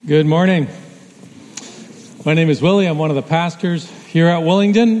Good morning. My name is Willie. I'm one of the pastors here at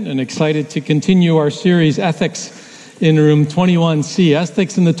Willingdon and excited to continue our series, Ethics in Room 21C,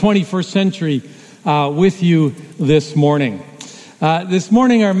 Ethics in the 21st Century, with you this morning. This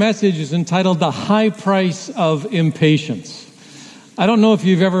morning our message is entitled, The High Price of Impatience. I don't know if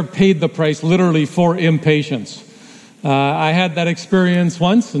you've ever paid the price literally for impatience. I had that experience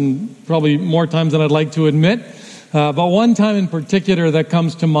once and probably more times than I'd like to admit. But one time in particular that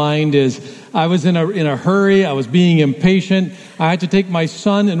comes to mind is I was in a hurry. I was being impatient. I had to take my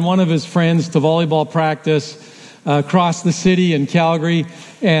son and one of his friends to volleyball practice across the city in Calgary.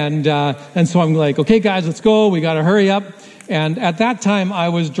 And so I'm like, okay, guys, let's go. We got to hurry up. And at that time, I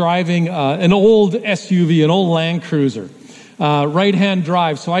was driving an old SUV, an old Land Cruiser. Right-hand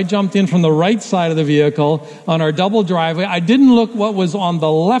drive. So I jumped in from the right side of the vehicle on our double driveway. I didn't look what was on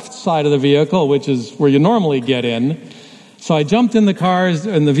the left side of the vehicle, which is where you normally get in. So I jumped in the cars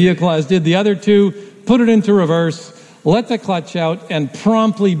and the vehicle, as did the other two, put it into reverse, let the clutch out, and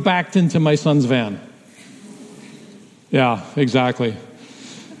promptly backed into my son's van. Yeah, exactly.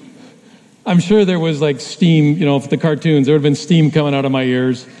 I'm sure there was like steam, for the cartoons, there would have been steam coming out of my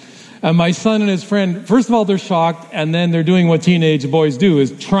ears. And my son and his friend, first of all, they're shocked, and then they're doing what teenage boys do,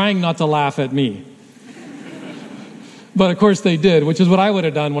 is trying not to laugh at me. But of course they did, which is what I would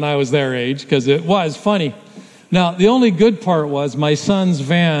have done when I was their age, because it was funny. Now, the only good part was my son's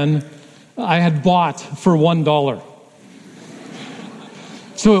van I had bought for $1.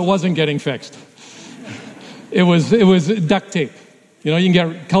 So it wasn't getting fixed. It was duct tape. You can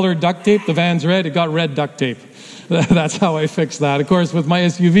get colored duct tape. The van's red. It got red duct tape. That's how I fixed that. Of course, with my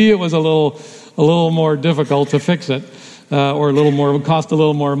SUV, it was a little more difficult to fix it, would cost a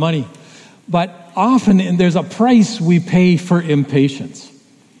little more money. But often there's a price we pay for impatience.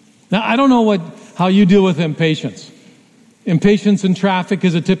 Now, I don't know how you deal with impatience. Impatience in traffic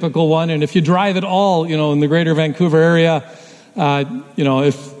is a typical one, and if you drive at all, in the greater Vancouver area,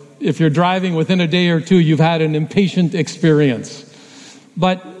 if you're driving within a day or two, you've had an impatient experience.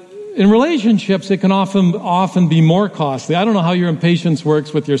 But in relationships, it can often be more costly. I don't know how your impatience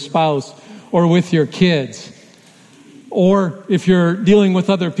works with your spouse or with your kids, or if you're dealing with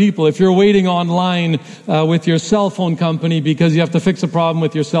other people, if you're waiting online with your cell phone company because you have to fix a problem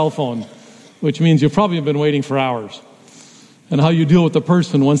with your cell phone, which means you've probably been waiting for hours, and how you deal with the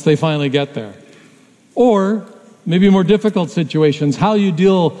person once they finally get there. Or maybe more difficult situations, how you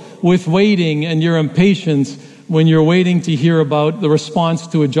deal with waiting and your impatience when you're waiting to hear about the response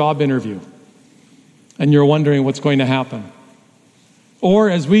to a job interview and you're wondering what's going to happen. Or,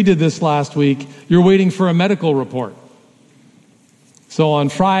 as we did this last week, you're waiting for a medical report. So on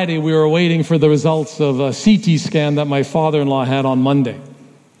Friday, we were waiting for the results of a CT scan that my father-in-law had on Monday.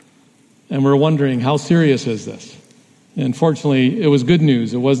 And we're wondering, how serious is this? And fortunately, it was good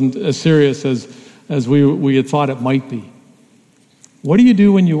news. It wasn't as serious as we had thought it might be. What do you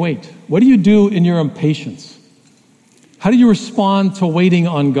do when you wait? What do you do in your impatience? How do you respond to waiting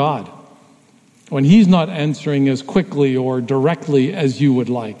on God when He's not answering as quickly or directly as you would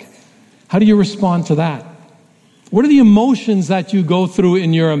like? How do you respond to that? What are the emotions that you go through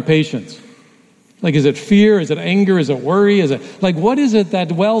in your impatience? Like, is it fear? Is it anger? Is it worry? What is it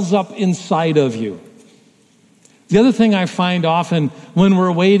that wells up inside of you? The other thing I find often when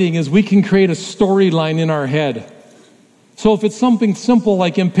we're waiting is we can create a storyline in our head. So if it's something simple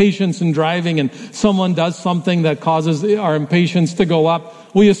like impatience in driving and someone does something that causes our impatience to go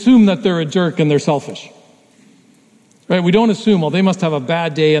up, we assume that they're a jerk and they're selfish. Right? We don't assume, they must have a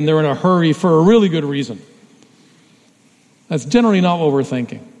bad day and they're in a hurry for a really good reason. That's generally not what we're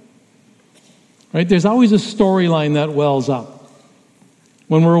thinking. Right? There's always a storyline that wells up.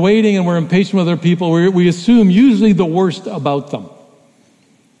 When we're waiting and we're impatient with other people, we assume usually the worst about them.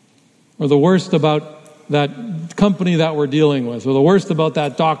 Or the worst about that company that we're dealing with, or the worst about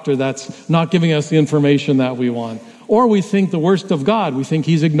that doctor that's not giving us the information that we want. Or we think the worst of God. We think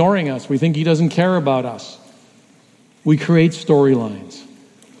He's ignoring us. We think He doesn't care about us. We create storylines.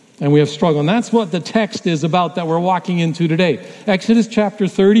 And we have struggle. And that's what the text is about that we're walking into today. Exodus chapter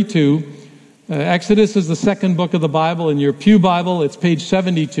 32. Exodus is the second book of the Bible. In your Pew Bible, it's page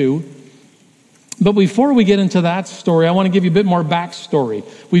 72. But before we get into that story, I want to give you a bit more backstory.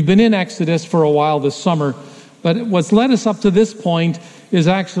 We've been in Exodus for a while this summer, but what's led us up to this point is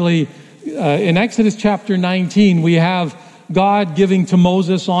actually in Exodus chapter 19, we have God giving to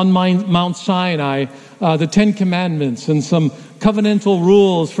Moses on Mount Sinai the Ten Commandments and some covenantal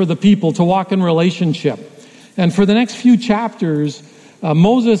rules for the people to walk in relationship. And for the next few chapters,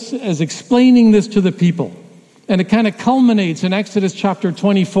 Moses is explaining this to the people. And it kind of culminates in Exodus chapter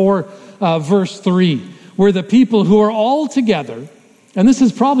 24, verse 3, where the people who are all together And this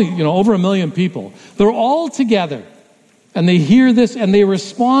is probably, over 1 million people. They're all together, and they hear this, and they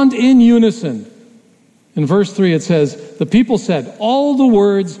respond in unison. In verse 3, it says, the people said, all the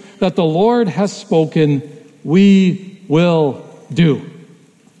words that the Lord has spoken, we will do.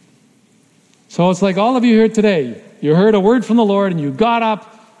 So it's like all of you here today, you heard a word from the Lord, and you got up,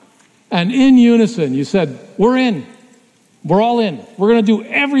 and in unison, you said, we're in. We're all in. We're going to do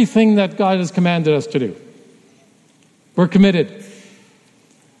everything that God has commanded us to do. We're committed.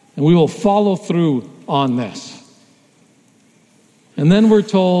 And we will follow through on this. And then we're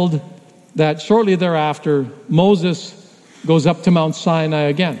told that shortly thereafter, Moses goes up to Mount Sinai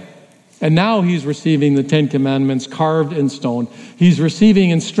again. And now he's receiving the 10 Commandments carved in stone. He's receiving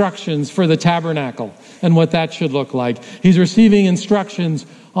instructions for the tabernacle and what that should look like. He's receiving instructions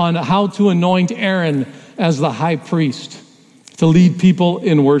on how to anoint Aaron as the high priest to lead people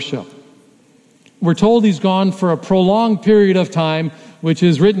in worship. We're told he's gone for a prolonged period of time, which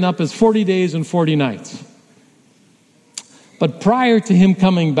is written up as 40 days and 40 nights. But prior to him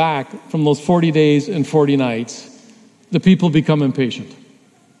coming back from those 40 days and 40 nights, the people become impatient.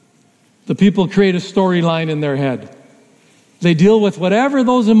 The people create a storyline in their head. They deal with whatever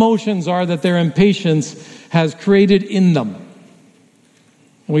those emotions are that their impatience has created in them.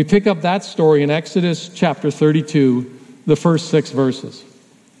 And we pick up that story in Exodus chapter 32, the first 6 verses.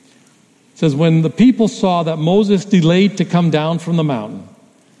 It says, when the people saw that Moses delayed to come down from the mountain,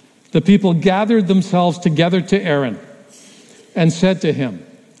 the people gathered themselves together to Aaron and said to him,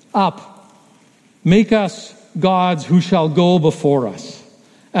 up, make us gods who shall go before us.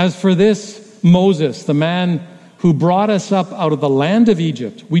 As for this Moses, the man who brought us up out of the land of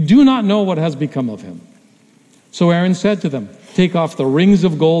Egypt, we do not know what has become of him. So Aaron said to them, take off the rings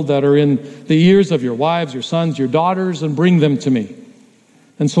of gold that are in the ears of your wives, your sons, your daughters, and bring them to me.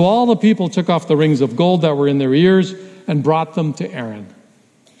 And so all the people took off the rings of gold that were in their ears and brought them to Aaron.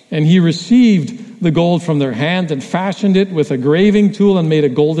 And he received the gold from their hand and fashioned it with a graving tool and made a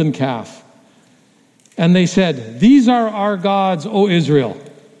golden calf. And they said, these are our gods, O Israel,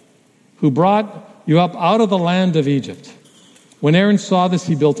 who brought you up out of the land of Egypt. When Aaron saw this,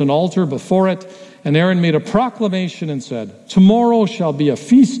 he built an altar before it, and Aaron made a proclamation and said, tomorrow shall be a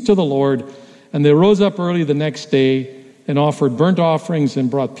feast to the Lord. And they rose up early the next day and offered burnt offerings and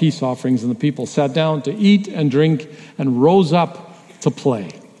brought peace offerings. And the people sat down to eat and drink and rose up to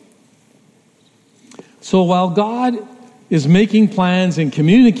play. So while God is making plans and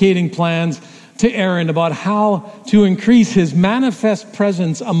communicating plans to Aaron about how to increase his manifest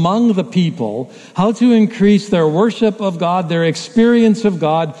presence among the people, how to increase their worship of God, their experience of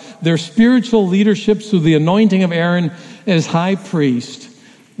God, their spiritual leadership through the anointing of Aaron as high priest,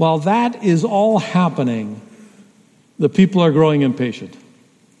 while that is all happening, the people are growing impatient.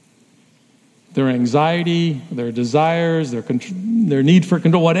 Their anxiety, their desires, their need for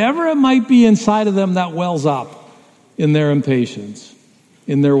control, whatever it might be inside of them that wells up in their impatience,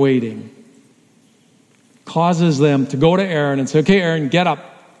 in their waiting, causes them to go to Aaron and say, okay, Aaron, get up.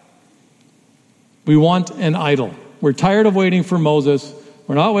 We want an idol. We're tired of waiting for Moses.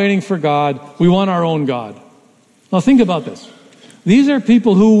 We're not waiting for God. We want our own God. Now think about this. These are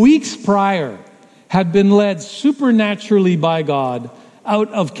people who weeks prior had been led supernaturally by God out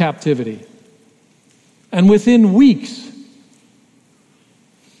of captivity. And within weeks,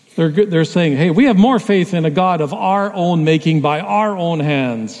 they're saying, hey, we have more faith in a God of our own making by our own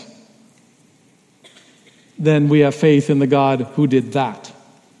hands than we have faith in the God who did that.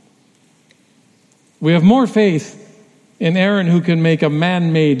 We have more faith in Aaron, who can make a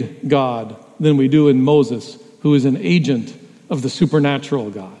man-made God, than we do in Moses, who is an agent of the supernatural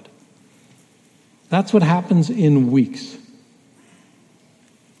God. That's what happens in weeks.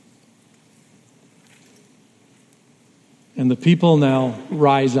 And the people now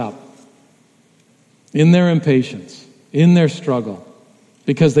rise up in their impatience, in their struggle,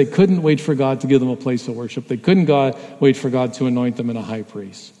 because they couldn't wait for God to give them a place of worship. They couldn't wait for God to anoint them in a high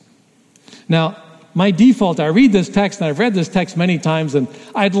priest. Now, my default, I read this text, and I've read this text many times, and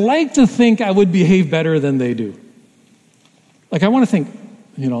I'd like to think I would behave better than they do. Like, I want to think,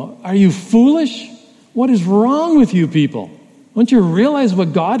 are you foolish? What is wrong with you people? Don't you realize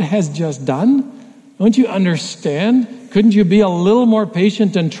what God has just done? Don't you understand? Couldn't you be a little more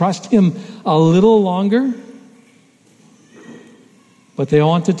patient and trust him a little longer? But they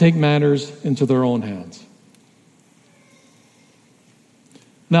want to take matters into their own hands.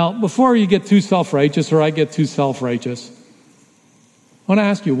 Now, before you get too self-righteous, or I get too self-righteous, I want to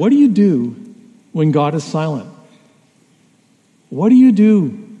ask you, what do you do when God is silent? What do you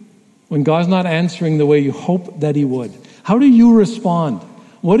do when God's not answering the way you hope that he would? How do you respond?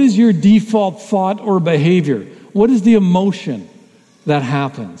 What is your default thought or behavior? What is the emotion? that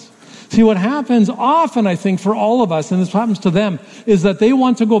happens. See, what happens often, I think, for all of us, and this happens to them, is that they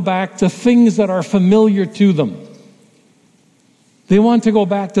want to go back to things that are familiar to them. They want to go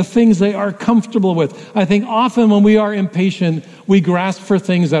back to things they are comfortable with. I think often when we are impatient, we grasp for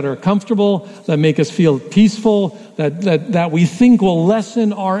things that are comfortable, that make us feel peaceful, that we think will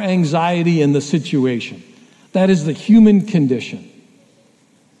lessen our anxiety in the situation. That is the human condition.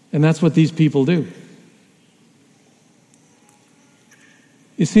 And that's what these people do.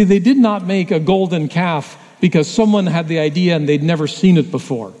 You see, they did not make a golden calf because someone had the idea and they'd never seen it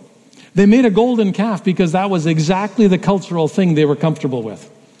before. They made a golden calf because that was exactly the cultural thing they were comfortable with.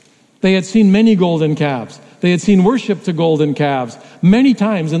 They had seen many golden calves. They had seen worship to golden calves many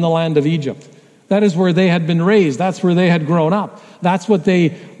times in the land of Egypt. That is where they had been raised. That's where they had grown up. That's what they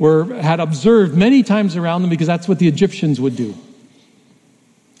had observed many times around them because that's what the Egyptians would do.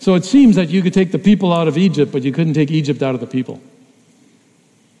 So it seems that you could take the people out of Egypt, but you couldn't take Egypt out of the people.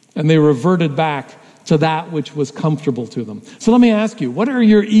 And they reverted back to that which was comfortable to them. So let me ask you, what are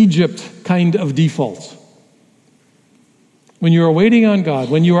your Egypt kind of defaults? When you are waiting on God,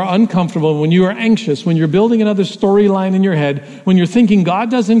 when you are uncomfortable, when you are anxious, when you're building another storyline in your head, when you're thinking God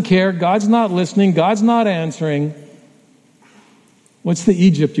doesn't care, God's not listening, God's not answering, what's the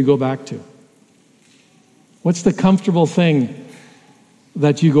Egypt you go back to? What's the comfortable thing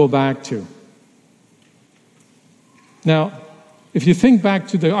that you go back to? Now, if you think back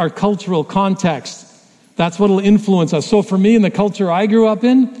to our cultural context, that's what will influence us. So for me, in the culture I grew up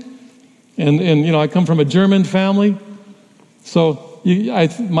in, and I come from a German family, so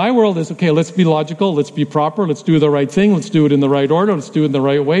my world is, okay, let's be logical, let's be proper, let's do the right thing, let's do it in the right order, let's do it in the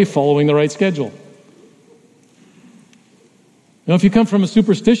right way, following the right schedule. Now, if you come from a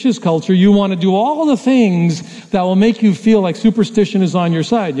superstitious culture, you want to do all the things that will make you feel like superstition is on your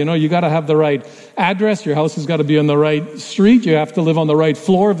side. You got to have the right address, your house has got to be on the right street, you have to live on the right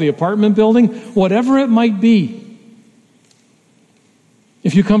floor of the apartment building, whatever it might be.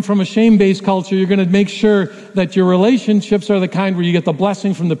 If you come from a shame-based culture, you're going to make sure that your relationships are the kind where you get the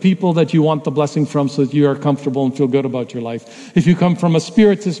blessing from the people that you want the blessing from so that you are comfortable and feel good about your life. If you come from a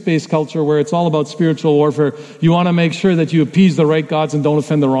spiritist-based culture where it's all about spiritual warfare, you want to make sure that you appease the right gods and don't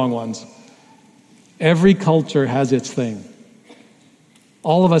offend the wrong ones. Every culture has its thing.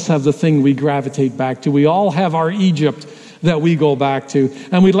 All of us have the thing we gravitate back to. We all have our Egypt that we go back to.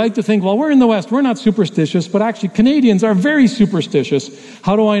 And we'd like to think, well, we're in the West, we're not superstitious, but actually Canadians are very superstitious.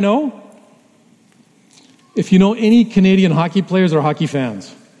 How do I know? If you know any Canadian hockey players or hockey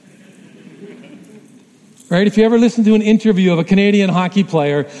fans. Right? If you ever listen to an interview of a Canadian hockey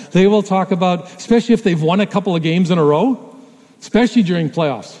player, they will talk about, especially if they've won a couple of games in a row, especially during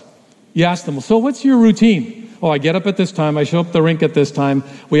playoffs. You ask them, so what's your routine? Oh, I get up at this time. I show up at the rink at this time.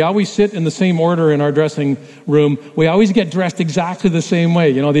 We always sit in the same order in our dressing room. We always get dressed exactly the same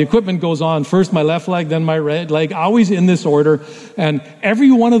way. The equipment goes on. First my left leg, then my right leg, always in this order. And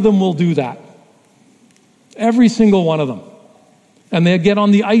every one of them will do that. Every single one of them. And they get on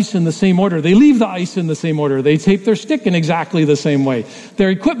the ice in the same order. They leave the ice in the same order. They tape their stick in exactly the same way.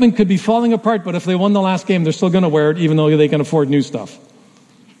 Their equipment could be falling apart, but if they won the last game, they're still going to wear it, even though they can afford new stuff.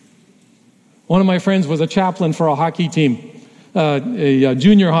 One of my friends was a chaplain for a hockey team, a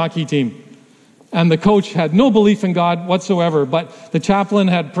junior hockey team. And the coach had no belief in God whatsoever, but the chaplain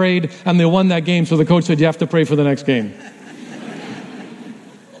had prayed and they won that game, so the coach said, you have to pray for the next game.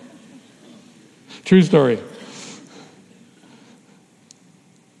 True story.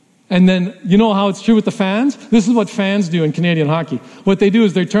 And then, you know how it's true with the fans? This is what fans do in Canadian hockey. What they do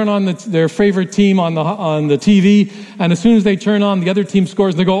is they turn on their favorite team on the TV, and as soon as they turn on, the other team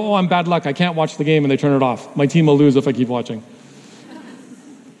scores, and they go, oh, I'm bad luck, I can't watch the game, and they turn it off. My team will lose if I keep watching.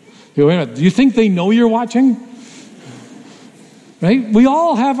 You go, wait a minute, do you think they know you're watching? Right? We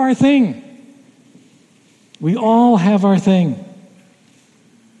all have our thing. We all have our thing.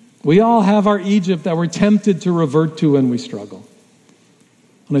 We all have our Egypt that we're tempted to revert to when we struggle.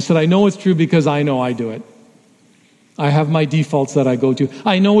 And I said, I know it's true because I know I do it. I have my defaults that I go to.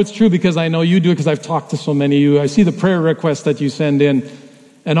 I know it's true because I know you do it because I've talked to so many of you. I see the prayer requests that you send in.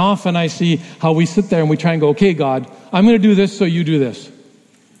 And often I see how we sit there and we try and go, okay, God, I'm going to do this so you do this.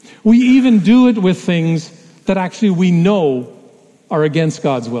 We even do it with things that actually we know are against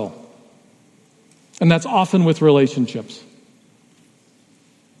God's will. And that's often with relationships.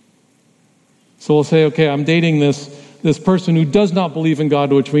 So we'll say, okay, I'm dating this person who does not believe in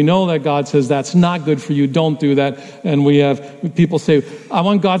God, which we know that God says that's not good for you, don't do that. And we have people say, I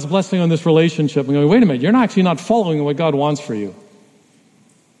want God's blessing on this relationship. And we go, wait a minute, you're actually not following what God wants for you.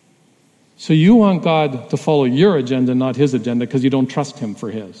 So you want God to follow your agenda, not his agenda, because you don't trust him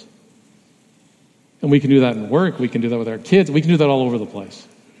for his. And we can do that in work. We can do that with our kids. We can do that all over the place.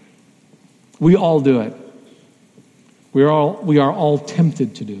 We all do it. We are all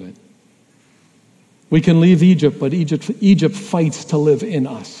tempted to do it. We can leave Egypt, but Egypt fights to live in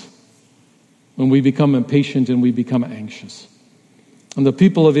us when we become impatient and we become anxious. And the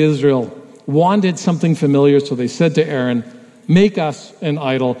people of Israel wanted something familiar, so they said to Aaron, make us an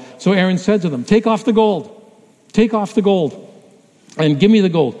idol. So Aaron said to them, take off the gold. Take off the gold and give me the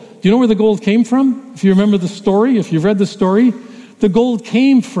gold. Do you know where the gold came from? If you remember the story, if you've read the story, the gold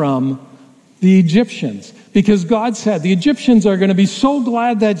came from the Egyptians. Because God said, the Egyptians are going to be so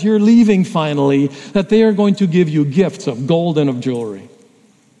glad that you're leaving finally, that they are going to give you gifts of gold and of jewelry.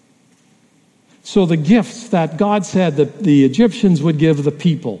 So the gifts that God said that the Egyptians would give the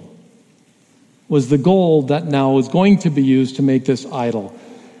people was the gold that now is going to be used to make this idol.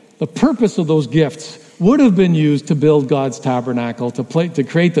 The purpose of those gifts would have been used to build God's tabernacle, to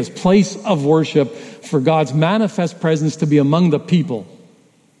create this place of worship for God's manifest presence to be among the people.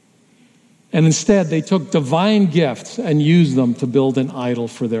 And instead, they took divine gifts and used them to build an idol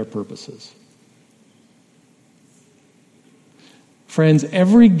for their purposes. Friends,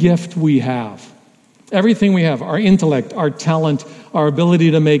 every gift we have, everything we have, our intellect, our talent, our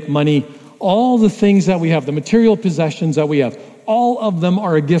ability to make money, all the things that we have, the material possessions that we have, all of them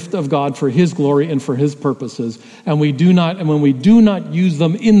are a gift of God for His glory and for His purposes. And when we do not use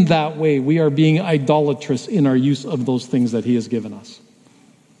them in that way, we are being idolatrous in our use of those things that He has given us.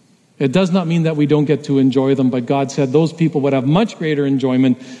 It does not mean that we don't get to enjoy them, but God said those people would have much greater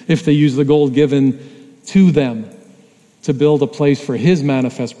enjoyment if they use the gold given to them to build a place for His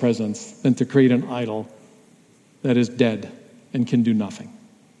manifest presence than to create an idol that is dead and can do nothing.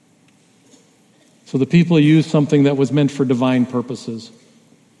 So the people used something that was meant for divine purposes.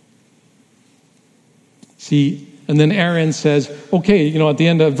 See, and then Aaron says, okay, at the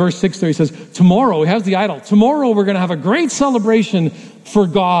end of verse 6 there, he says, tomorrow, he has the idol. Tomorrow we're going to have a great celebration for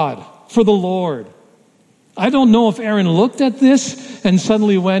God, for the Lord. I don't know if Aaron looked at this and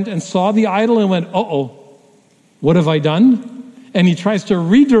suddenly went and saw the idol and went, uh-oh, what have I done? And he tries to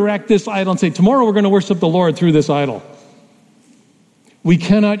redirect this idol and say, tomorrow we're going to worship the Lord through this idol. We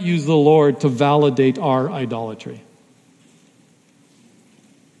cannot use the Lord to validate our idolatry.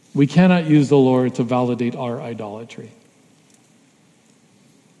 We cannot use the Lord to validate our idolatry.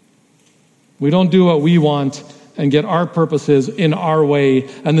 We don't do what we want and get our purposes in our way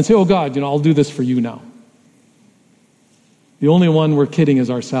and then say, oh God, I'll do this for you now. The only one we're kidding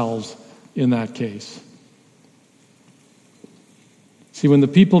is ourselves in that case. See, when the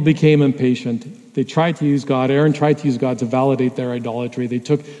people became impatient, they tried to use God. Aaron tried to use God to validate their idolatry.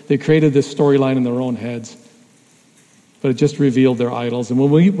 They created this storyline in their own heads, but it just revealed their idols. And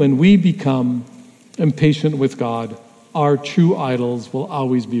when we become impatient with God, our true idols will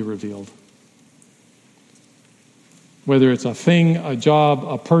always be revealed. Whether it's a thing, a job,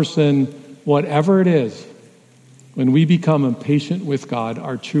 a person, whatever it is, when we become impatient with God,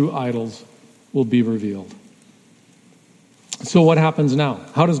 our true idols will be revealed. So what happens now?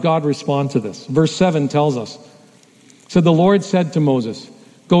 How does God respond to this? Verse 7 tells us, so the Lord said to Moses,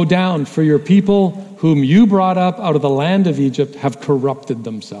 go down, for your people whom you brought up out of the land of Egypt have corrupted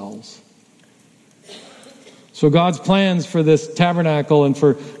themselves. So God's plans for this tabernacle and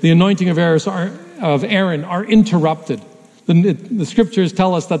for the anointing of Aaron are interrupted. The scriptures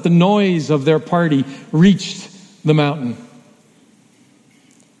tell us that the noise of their party reached the mountain.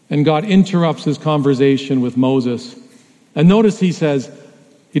 And God interrupts his conversation with Moses. And notice he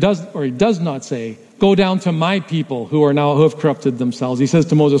does not say, go down to my people who have corrupted themselves. He says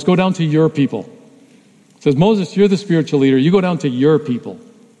to Moses, go down to your people. He says, Moses, you're the spiritual leader. You go down to your people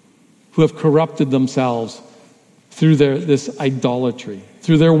who have corrupted themselves through this idolatry,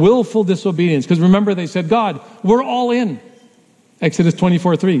 through their willful disobedience. Because remember, they said, God, we're all in. Exodus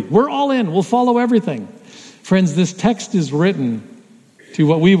 24:3. We're all in. We'll follow everything. Friends, this text is written to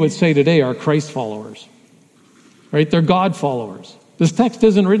what we would say today are Christ followers. Right? They're God followers. This text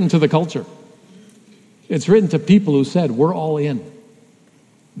isn't written to the culture. It's written to people who said, we're all in.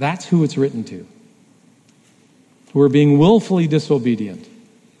 That's who it's written to. Who are being willfully disobedient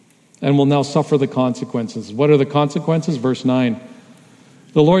and will now suffer the consequences. What are the consequences? Verse 9.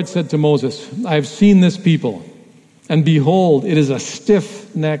 The Lord said to Moses, I have seen this people, and behold, it is a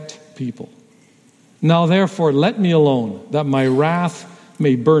stiff-necked people. Now therefore, let me alone, that my wrath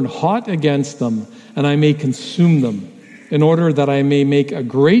may burn hot against them, and I may consume them, in order that I may make a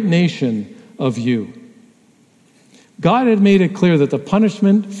great nation of you. God had made it clear that the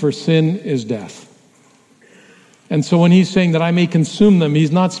punishment for sin is death. And so when he's saying that I may consume them,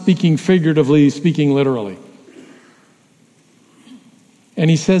 he's not speaking figuratively, he's speaking literally. And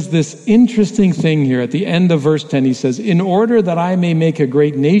he says this interesting thing here at the end of verse 10. He says, in order that I may make a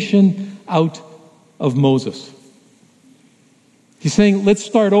great nation out of Moses. He's saying, let's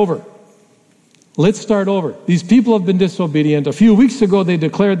start over. Let's start over. These people have been disobedient. A few weeks ago, they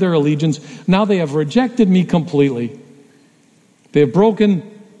declared their allegiance. Now they have rejected me completely. They have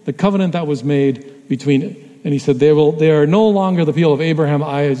broken the covenant that was made between, and he said, they are no longer the people of Abraham,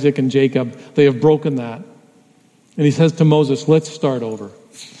 Isaac, and Jacob. They have broken that. And he says to Moses, let's start over.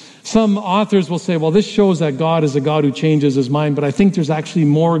 Some authors will say, well, this shows that God is a God who changes his mind, but I think there's actually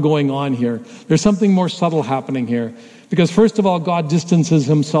more going on here. There's something more subtle happening here. Because first of all, God distances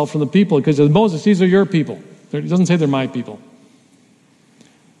himself from the people, because he says, Moses, these are your people. He doesn't say they're my people.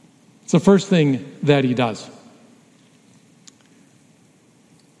 It's the first thing that he does.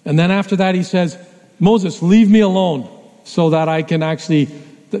 And then after that, he says, Moses, leave me alone so that I can actually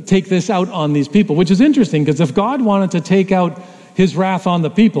take this out on these people, which is interesting, because if God wanted to take out his wrath on the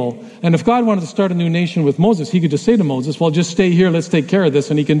people, and if God wanted to start a new nation with Moses, he could just say to Moses, well, just stay here, let's take care of this,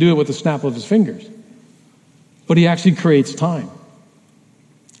 and he can do it with the snap of his fingers. But he actually creates time.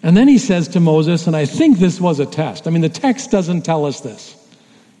 And then he says to Moses, and I think this was a test. I mean, the text doesn't tell us this,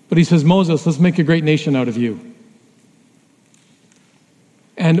 but he says, Moses, let's make a great nation out of you.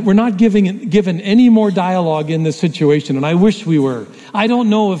 And we're not given any more dialogue in this situation, and I wish we were. I don't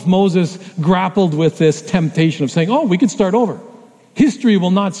know if Moses grappled with this temptation of saying, oh, we could start over. History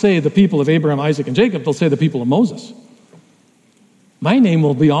will not say the people of Abraham, Isaac, and Jacob. They'll say the people of Moses. My name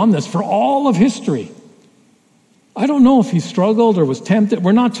will be on this for all of history. I don't know if he struggled or was tempted.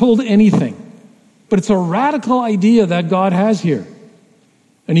 We're not told anything. But it's a radical idea that God has here.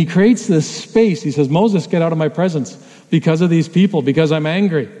 And he creates this space. He says, Moses, get out of my presence because of these people, because I'm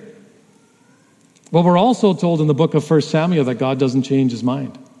angry. Well, we're also told in the book of 1 Samuel that God doesn't change his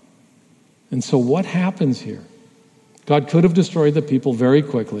mind. And so what happens here? God could have destroyed the people very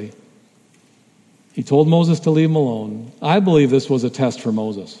quickly. He told Moses to leave them alone. I believe this was a test for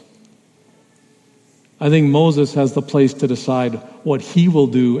Moses. I think Moses has the place to decide what he will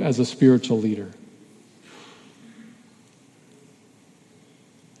do as a spiritual leader.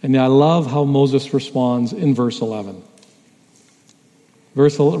 And I love how Moses responds in verse 11.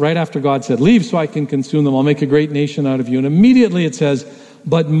 Right after God said, leave so I can consume them. I'll make a great nation out of you. And immediately it says,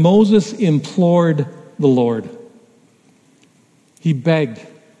 but Moses implored the Lord. He begged.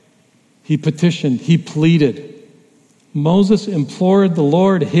 He petitioned. He pleaded. Moses implored the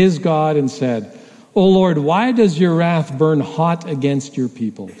Lord, his God, and said, O Lord, why does your wrath burn hot against your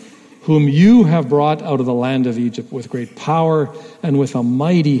people, whom you have brought out of the land of Egypt with great power and with a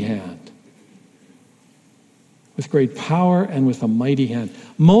mighty hand? With great power and with a mighty hand.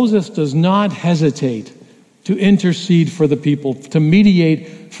 Moses does not hesitate to intercede for the people, to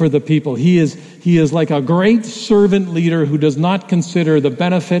mediate for the people. He is like a great servant leader who does not consider the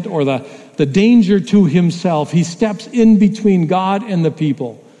benefit or the danger to himself. He steps in between God and the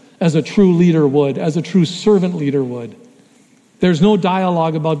people as a true leader would, as a true servant leader would. There's no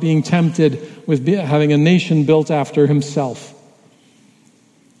dialogue about being tempted with having a nation built after himself.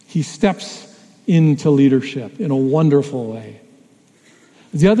 He steps into leadership in a wonderful way.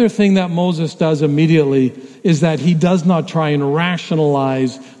 The other thing that Moses does immediately is that he does not try and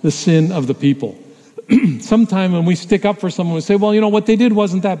rationalize the sin of the people. Sometimes when we stick up for someone, we say, well, you know, what they did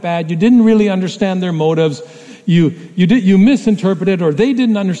wasn't that bad. You didn't really understand their motives. You misinterpreted, or they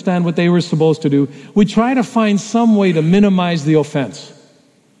didn't understand what they were supposed to do. We try to find some way to minimize the offense.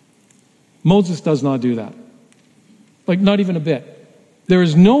 Moses does not do that. Like, not even a bit. There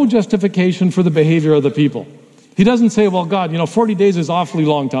is no justification for the behavior of the people. He doesn't say, well, God, 40 days is awfully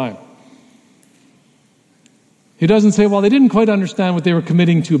long time. He doesn't say, well, they didn't quite understand what they were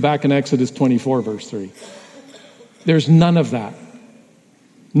committing to back in Exodus 24, verse 3. There's none of that.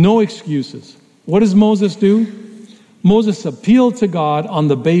 No excuses. What does Moses do? Moses appealed to God on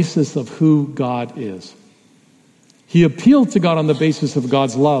the basis of who God is. He appealed to God on the basis of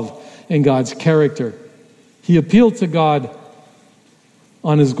God's love and God's character. He appealed to God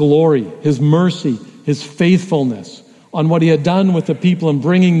on his glory, his mercy, his faithfulness, on what he had done with the people and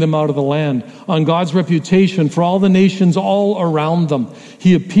bringing them out of the land, on God's reputation for all the nations all around them.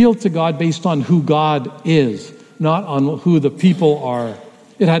 He appealed to God based on who God is, not on who the people are.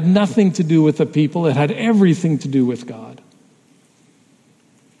 It had nothing to do with the people. It had everything to do with God.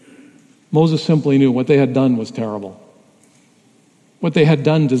 Moses simply knew what they had done was terrible. What they had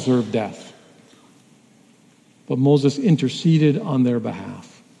done deserved death. But Moses interceded on their behalf.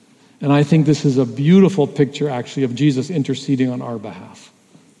 And I think this is a beautiful picture, actually, of Jesus interceding on our behalf.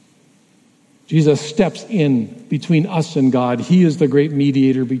 Jesus steps in between us and God. He is the great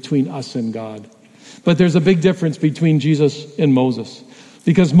mediator between us and God. But there's a big difference between Jesus and Moses.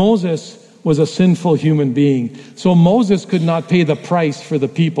 because Moses was a sinful human being. So Moses could not pay the price for the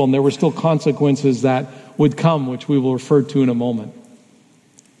people, and there were still consequences that would come, which we will refer to in a moment.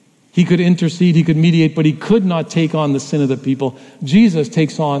 He could intercede, he could mediate, but he could not take on the sin of the people. Jesus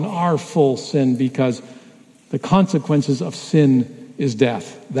takes on our full sin because the consequences of sin is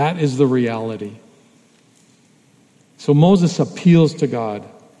death. That is the reality. So Moses appeals to God,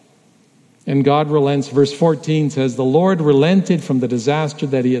 and God relents. Verse 14 says, "The Lord relented from the disaster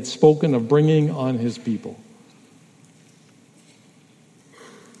that he had spoken of bringing on his people,"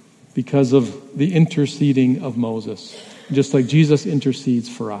 because of the interceding of Moses. Just like Jesus intercedes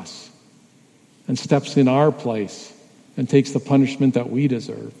for us and steps in our place and takes the punishment that we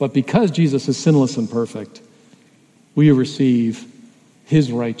deserve. But because Jesus is sinless and perfect, we receive his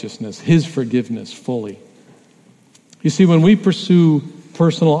righteousness, his forgiveness fully. You see, when we pursue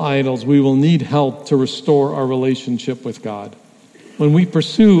personal idols, we will need help to restore our relationship with God. When we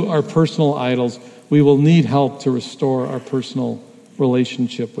pursue our personal idols, we will need help to restore our personal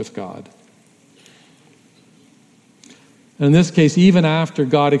relationship with God. In this case, even after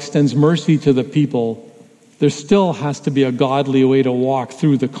God extends mercy to the people, there still has to be a godly way to walk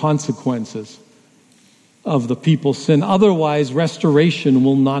through the consequences of the people's sin. Otherwise, restoration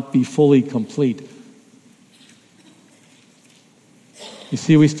will not be fully complete. You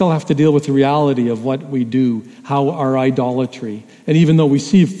see, we still have to deal with the reality of what we do, how our idolatry. And even though we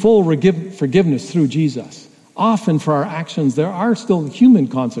see full forgiveness through Jesus, often for our actions, there are still human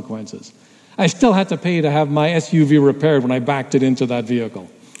consequences. I still had to pay to have my SUV repaired when I backed it into that vehicle.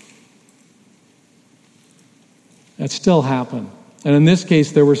 That still happened. And in this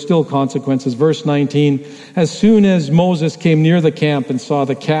case, there were still consequences. Verse 19, "As soon as Moses came near the camp and saw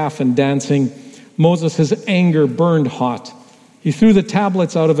the calf and dancing, Moses' anger burned hot. He threw the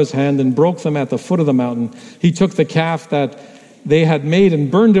tablets out of his hand and broke them at the foot of the mountain. He took the calf that they had made and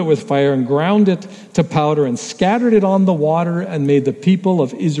burned it with fire and ground it to powder and scattered it on the water and made the people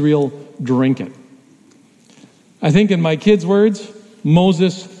of Israel drink it." I think in my kids' words,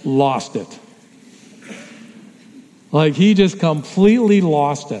 Moses lost it. Like he just completely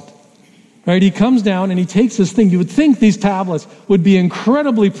lost it. Right? He comes down and he takes this thing. You would think these tablets would be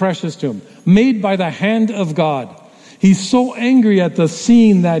incredibly precious to him, made by the hand of God. He's so angry at the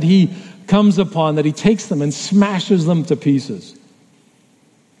scene that he comes upon that he takes them and smashes them to pieces.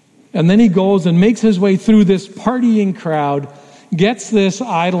 And then he goes and makes his way through this partying crowd, gets this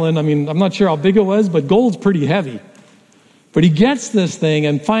idol, and I'm not sure how big it was, but gold's pretty heavy. But he gets this thing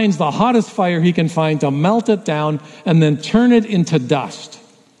and finds the hottest fire he can find to melt it down and then turn it into dust.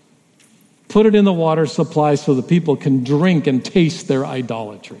 Put it in the water supply so the people can drink and taste their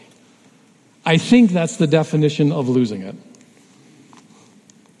idolatry. I think that's the definition of losing it.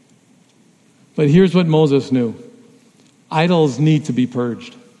 But here's what Moses knew. Idols need to be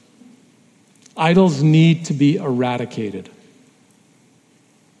purged. Idols need to be eradicated.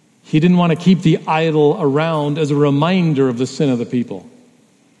 He didn't want to keep the idol around as a reminder of the sin of the people,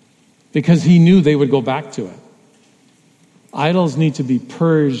 because he knew they would go back to it. Idols need to be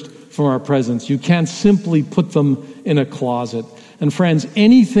purged from our presence. You can't simply put them in a closet. And friends,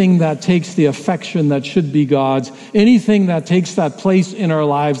 anything that takes the affection that should be God's, anything that takes that place in our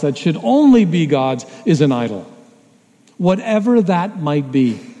lives that should only be God's, is an idol. Whatever that might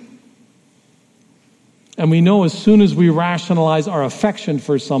be. And we know as soon as we rationalize our affection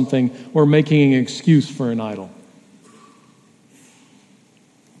for something, we're making an excuse for an idol.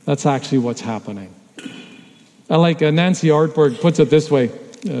 That's actually what's happening. I like Nancy Ortberg puts it this way.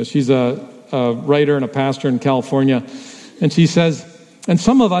 She's a writer and a pastor in California. And she says, and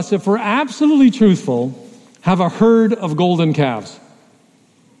some of us, if we're absolutely truthful, have a herd of golden calves.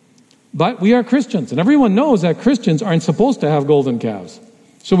 But we are Christians, and everyone knows that Christians aren't supposed to have golden calves.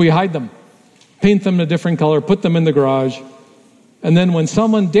 So we hide them, paint them a different color, put them in the garage. And then when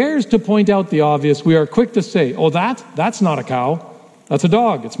someone dares to point out the obvious, we are quick to say, oh, that's not a cow. That's a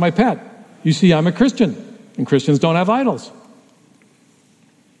dog. It's my pet. You see, I'm a Christian, and Christians don't have idols.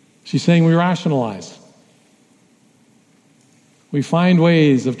 She's saying we rationalize. We find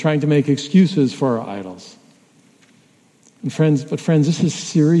ways of trying to make excuses for our idols. And friends, this is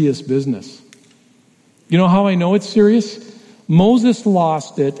serious business. You know how I know it's serious? Moses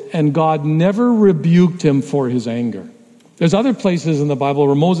lost it, and God never rebuked him for his anger. There's other places in the Bible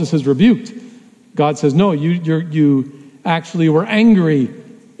where Moses is rebuked. God says, no, you actually were angry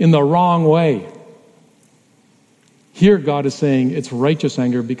in the wrong way. Here God is saying it's righteous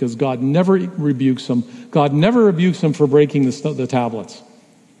anger because God never rebukes him. God never rebukes him for breaking the tablets.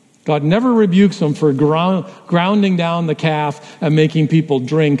 God never rebukes him for grounding down the calf and making people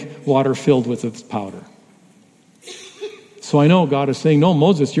drink water filled with its powder. So I know God is saying, no,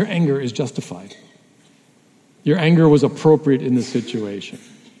 Moses, your anger is justified. Your anger was appropriate in this situation.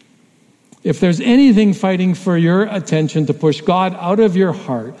 If there's anything fighting for your attention to push God out of your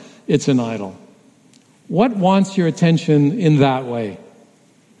heart, it's an idol. What wants your attention in that way?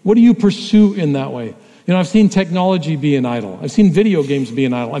 What do you pursue in that way? You know, I've seen technology be an idol. I've seen video games be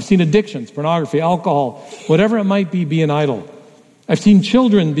an idol. I've seen addictions, pornography, alcohol, whatever it might be an idol. I've seen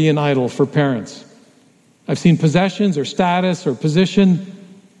children be an idol for parents. I've seen possessions or status or position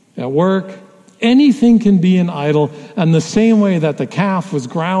at work. Anything can be an idol. And the same way that the calf was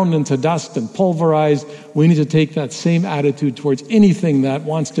ground into dust and pulverized, we need to take that same attitude towards anything that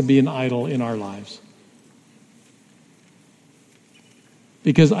wants to be an idol in our lives.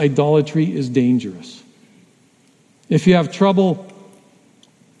 Because idolatry is dangerous. If you have trouble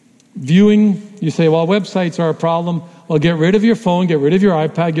viewing, you say, well, websites are a problem. Well, get rid of your phone, get rid of your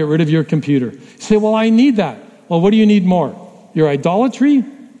iPad, get rid of your computer. You say, well, I need that. Well, what do you need more? Your idolatry?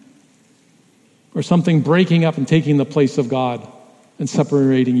 Or something breaking up and taking the place of God and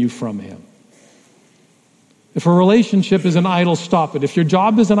separating you from Him? If a relationship is an idol, stop it. If your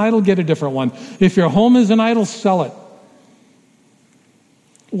job is an idol, get a different one. If your home is an idol, sell it.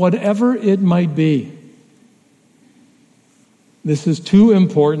 Whatever it might be. This is too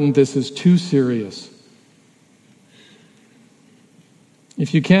important. This is too serious.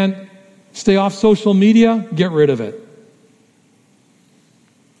 If you can't stay off social media, get rid of it.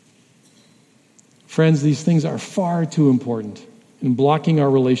 Friends, these things are far too important in blocking our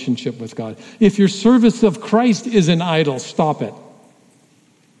relationship with God. If your service of Christ is an idol, stop it.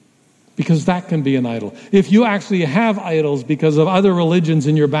 Because that can be an idol. If you actually have idols because of other religions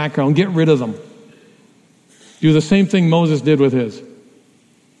in your background, get rid of them. Do the same thing Moses did with his.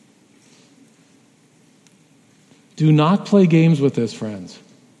 Do not play games with this, friends.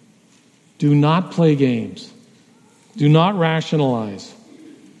 Do not play games. Do not rationalize.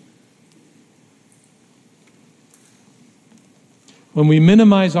 When we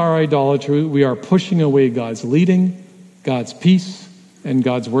minimize our idolatry, we are pushing away God's leading, God's peace, and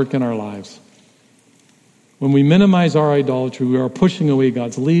God's work in our lives. When we minimize our idolatry, we are pushing away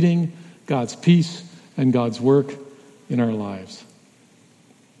God's leading, God's peace, and God's work in our lives.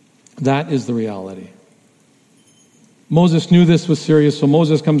 That is the reality. Moses knew this was serious, so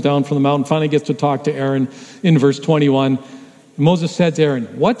Moses comes down from the mountain, finally gets to talk to Aaron in verse 21. Moses said to Aaron,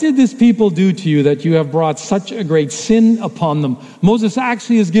 "What did this people do to you that you have brought such a great sin upon them?" Moses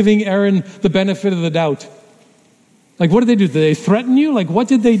actually is giving Aaron the benefit of the doubt. Like, what did they do? Did they threaten you? Like, what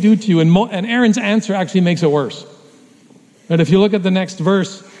did they do to you? And Aaron's answer actually makes it worse. But if you look at the next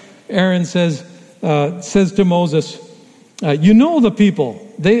verse, Aaron says to Moses, "You know the people,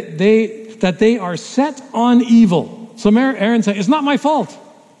 that they are set on evil." So Aaron said, "It's not my fault."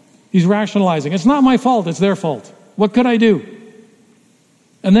 He's rationalizing. "It's not my fault, it's their fault. What could I do?"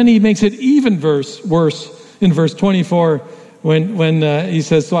 And then he makes it even worse in verse 24 when he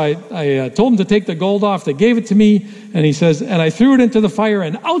says, "So I told him to take the gold off. They gave it to me." And he says, "And I threw it into the fire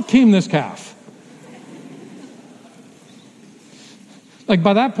and out came this calf." Like,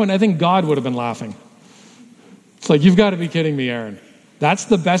 by that point, I think God would have been laughing. It's like, you've got to be kidding me, Aaron. That's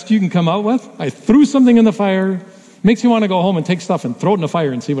the best you can come out with? I threw something in the fire. Makes you want to go home and take stuff and throw it in the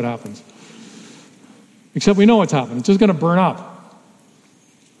fire and see what happens. Except we know what's happened. It's just going to burn up.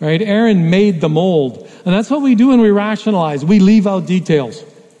 Right? Aaron made the mold. And that's what we do when we rationalize. We leave out details.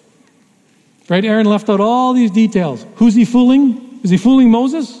 Right? Aaron left out all these details. Who's he fooling? Is he fooling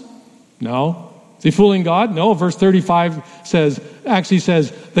Moses? No. Is he fooling God? No. Verse 35 says,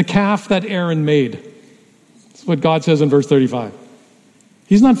 the calf that Aaron made. That's what God says in verse 35.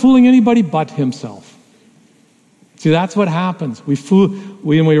 He's not fooling anybody but himself. See, that's what happens.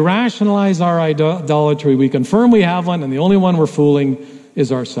 When we rationalize our idolatry, we confirm we have one, and the only one we're fooling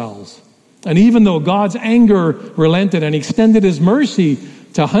is ourselves. And even though God's anger relented and extended his mercy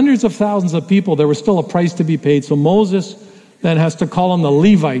to hundreds of thousands of people, there was still a price to be paid. So Moses then has to call on the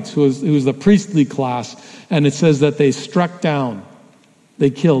Levites, who was the priestly class, and it says that they struck down.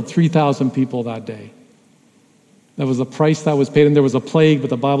 They killed 3,000 people that day. That was the price that was paid, and there was a plague, but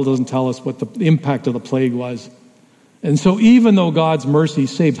the Bible doesn't tell us what the impact of the plague was. And so even though God's mercy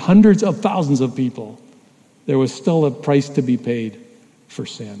saved hundreds of thousands of people, there was still a price to be paid for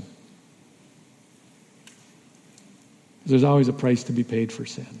sin. There's always a price to be paid for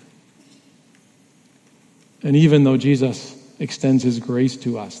sin. And even though Jesus extends his grace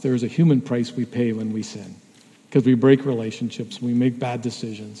to us, there is a human price we pay when we sin. Because we break relationships, we make bad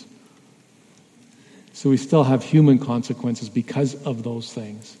decisions. So we still have human consequences because of those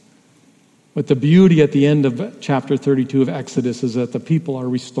things. But the beauty at the end of chapter 32 of Exodus is that the people are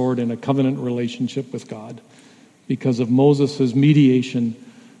restored in a covenant relationship with God because of Moses' mediation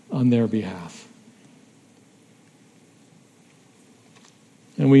on their behalf.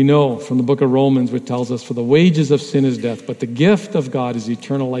 And we know from the book of Romans, which tells us, for the wages of sin is death, but the gift of God is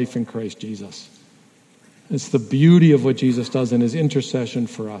eternal life in Christ Jesus. It's the beauty of what Jesus does in his intercession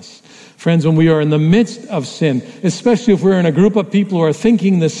for us. Friends, when we are in the midst of sin, especially if we're in a group of people who are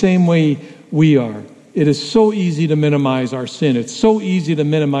thinking the same way we are, it is so easy to minimize our sin. It's so easy to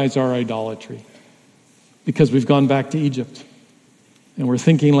minimize our idolatry because we've gone back to Egypt. And we're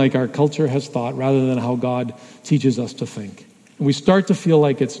thinking like our culture has thought rather than how God teaches us to think. And we start to feel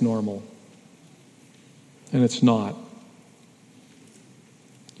like it's normal. And it's not.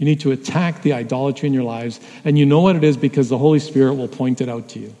 You need to attack the idolatry in your lives. And you know what it is because the Holy Spirit will point it out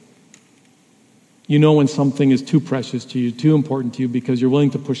to you. You know when something is too precious to you, too important to you, because you're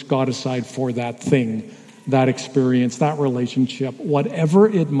willing to push God aside for that thing, that experience, that relationship, whatever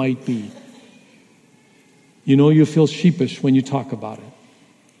it might be. You know you feel sheepish when you talk about it.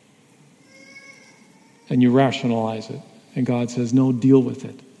 And you rationalize it. And God says, no, deal with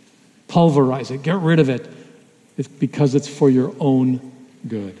it. Pulverize it. Get rid of it. It's because it's for your own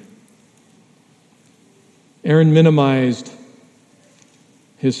good. Aaron minimized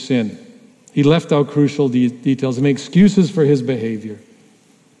his sin. He left out crucial details and made excuses for his behavior.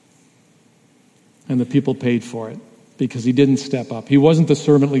 And the people paid for it because he didn't step up. He wasn't the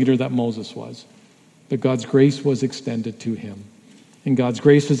servant leader that Moses was. But God's grace was extended to him. And God's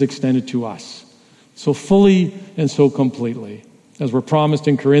grace is extended to us. So fully and so completely. As we're promised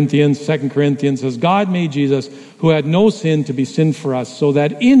in Corinthians, 2 Corinthians says, God made Jesus, who had no sin, to be sin for us, so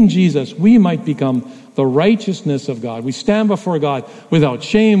that in Jesus we might become the righteousness of God. We stand before God without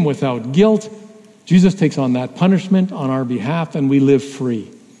shame, without guilt. Jesus takes on that punishment on our behalf, and we live free.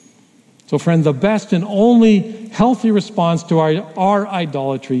 So friend, the best and only healthy response to our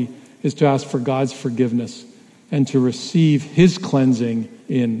idolatry is to ask for God's forgiveness and to receive his cleansing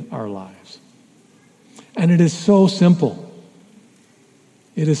in our lives. And it is so simple.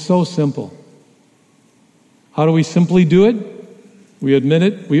 It is so simple. How do we simply do it? We admit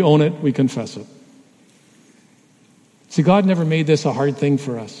it, we own it, we confess it. See, God never made this a hard thing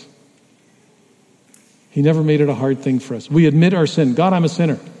for us. He never made it a hard thing for us. We admit our sin. God, I'm a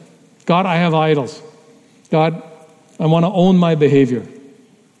sinner. God, I have idols. God, I want to own my behavior.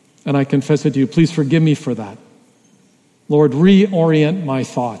 And I confess it to you. Please forgive me for that. Lord, reorient my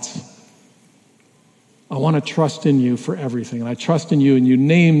thoughts. I want to trust in you for everything. And I trust in you, and you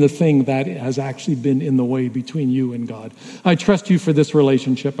name the thing that has actually been in the way between you and God. I trust you for this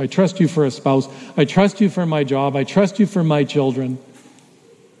relationship. I trust you for a spouse. I trust you for my job. I trust you for my children.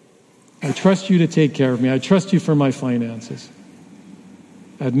 I trust you to take care of me. I trust you for my finances.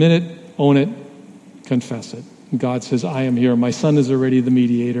 Admit it, own it, confess it. And God says, I am here. My son is already the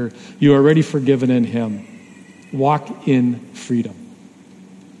mediator. You are already forgiven in him. Walk in freedom.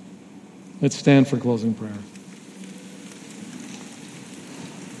 Let's stand for closing prayer.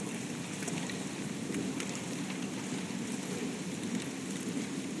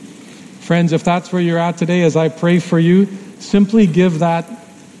 Friends, if that's where you're at today, as I pray for you, simply give that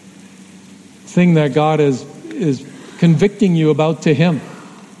thing that God is convicting you about to him.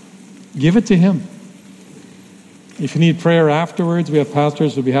 Give it to him. If you need prayer afterwards, we have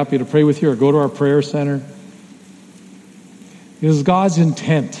pastors who will be happy to pray with you, or go to our prayer center. Because God's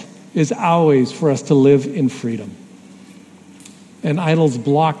intent is always for us to live in freedom. And idols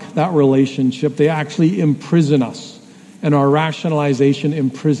block that relationship. They actually imprison us. And our rationalization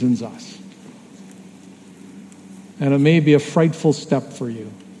imprisons us. And it may be a frightful step for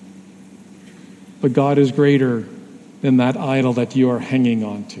you. But God is greater than that idol that you are hanging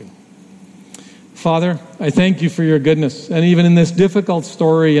on to. Father, I thank you for your goodness. And even in this difficult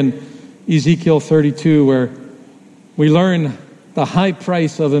story in Ezekiel 32, where we learn the high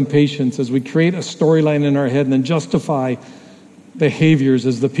price of impatience as we create a storyline in our head and then justify behaviors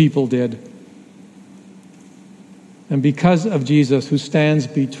as the people did. And because of Jesus, who stands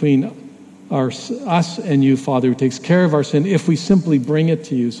between us and you, Father, who takes care of our sin, if we simply bring it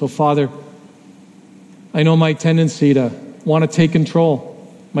to you. So, Father, I know my tendency to want to take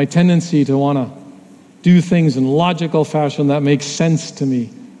control, my tendency to want to do things in logical fashion that makes sense to me.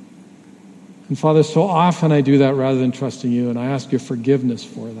 And Father, so often I do that rather than trusting you, and I ask your forgiveness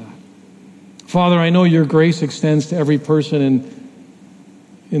for that. Father, I know your grace extends to every person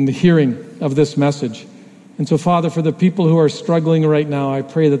in the hearing of this message. And so, Father, for the people who are struggling right now, I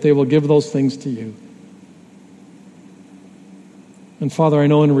pray that they will give those things to you. And Father, I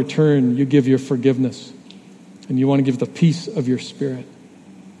know in return you give your forgiveness, and you want to give the peace of your Spirit.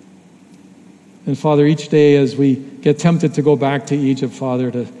 And Father, each day as we get tempted to go back to Egypt,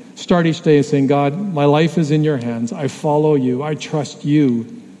 Father, to Start each day saying, God, my life is in your hands. I follow you. I trust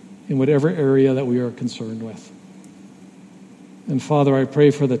you in whatever area that we are concerned with. And Father, I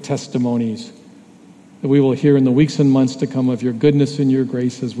pray for the testimonies that we will hear in the weeks and months to come of your goodness and your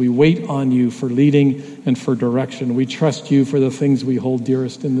grace as we wait on you for leading and for direction. We trust you for the things we hold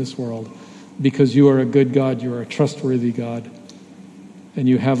dearest in this world because you are a good God, you are a trustworthy God, and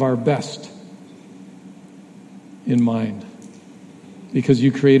you have our best in mind because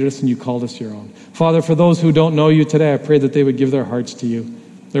you created us and you called us your own. Father, for those who don't know you today, I pray that they would give their hearts to you,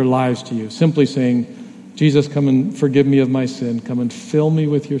 their lives to you, simply saying, Jesus, come and forgive me of my sin. Come and fill me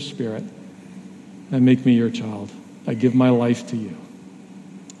with your Spirit and make me your child. I give my life to you.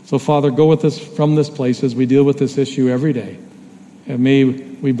 So, Father, go with us from this place as we deal with this issue every day. And may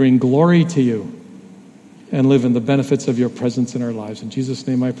we bring glory to you and live in the benefits of your presence in our lives. In Jesus'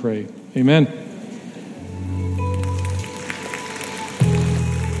 name I pray. Amen.